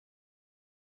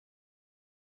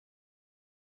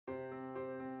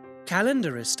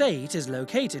Callendar Estate is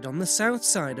located on the south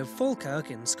side of Falkirk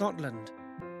in Scotland.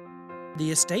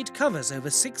 The estate covers over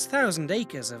 6,000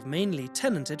 acres of mainly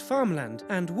tenanted farmland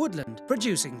and woodland,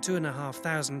 producing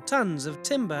 2,500 tonnes of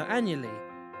timber annually.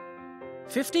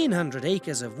 1,500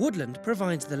 acres of woodland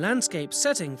provides the landscape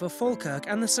setting for Falkirk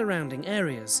and the surrounding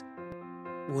areas.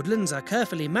 Woodlands are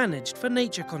carefully managed for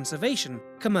nature conservation,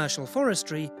 commercial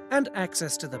forestry and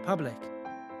access to the public.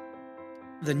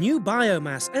 The new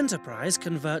biomass enterprise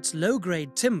converts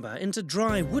low-grade timber into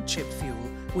dry woodchip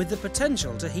fuel with the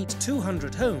potential to heat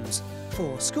 200 homes,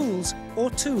 4 schools or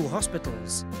 2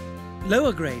 hospitals.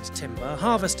 Lower-grade timber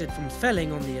harvested from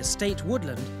felling on the estate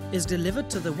woodland is delivered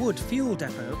to the wood fuel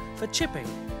depot for chipping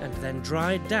and then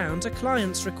dried down to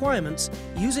clients' requirements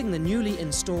using the newly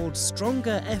installed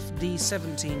Stronga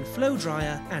FD17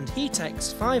 FlowDrya and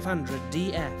Heatex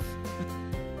 500DF.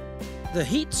 The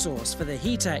heat source for the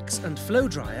Heatex and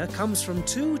FlowDrya comes from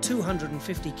 2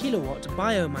 250 kilowatt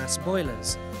biomass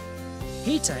boilers.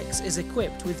 Heatex is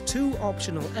equipped with 2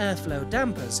 optional airflow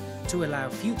dampers to allow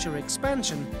future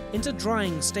expansion into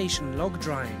drying station log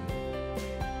drying.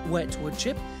 Wet wood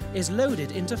chip is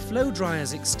loaded into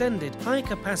FlowDrya's extended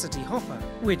high-capacity hopper,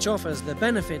 which offers the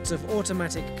benefits of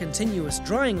automatic continuous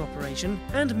drying operation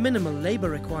and minimal labour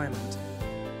requirement.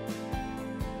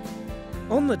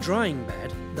 On the drying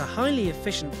bed, the highly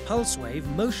efficient pulse wave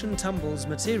motion tumbles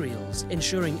materials,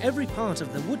 ensuring every part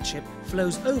of the wood chip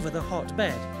flows over the hot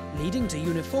bed, leading to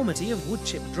uniformity of wood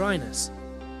chip dryness.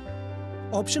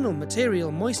 Optional material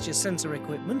moisture sensor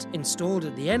equipment installed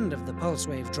at the end of the pulse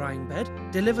wave drying bed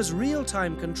delivers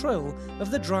real-time control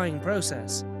of the drying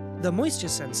process. The moisture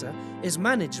sensor is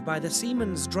managed by the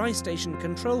Siemens Dry Station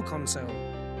Control Console.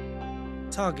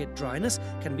 Target dryness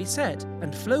can be set,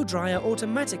 and FlowDrya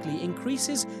automatically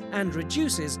increases and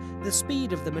reduces the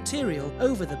speed of the material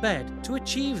over the bed to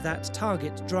achieve that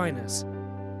target dryness.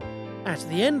 At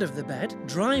the end of the bed,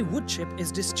 dry wood chip is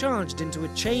discharged into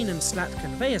a chain and slat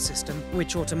conveyor system,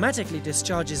 which automatically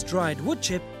discharges dried wood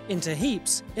chip into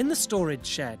heaps in the storage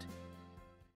shed.